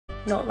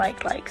not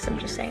like likes, I'm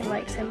just saying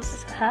likes him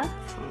as her.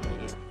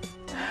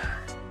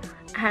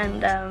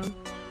 And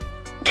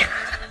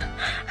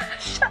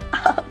shut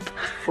up.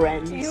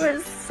 Friends. He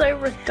was so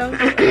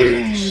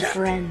redundant.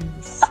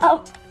 Friends.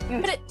 Oh.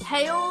 Put it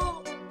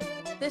tail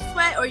this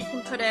way, or you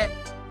can put it...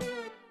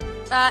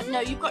 no,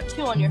 you've got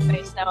two on your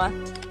face, Noah.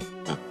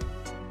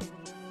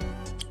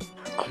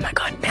 Oh my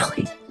god,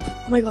 Millie.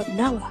 Oh my god,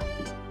 Noah.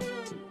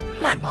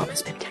 My mom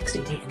has been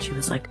texting me and she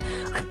was like,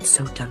 I'm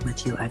so done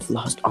with you. I've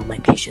lost all my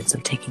patience.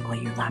 I'm taking away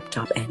your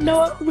laptop and...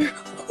 Noah, we're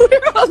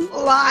on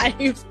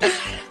live.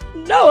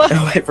 Noah.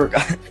 Oh, I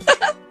forgot.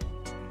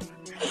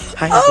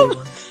 Hi,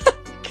 everyone.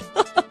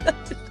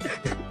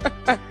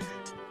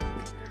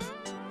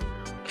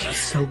 She's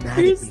so mad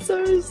You're at me.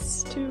 so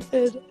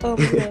stupid. Oh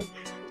my god.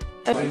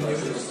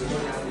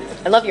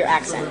 I love your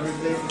accent.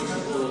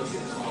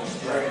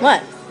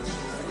 What?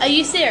 Are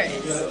you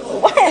serious?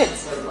 What?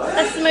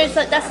 That's the most,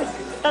 that's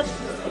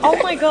oh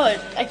my god,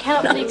 I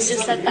cannot believe you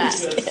just said that.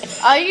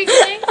 Are you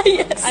kidding?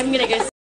 Yes. I'm gonna go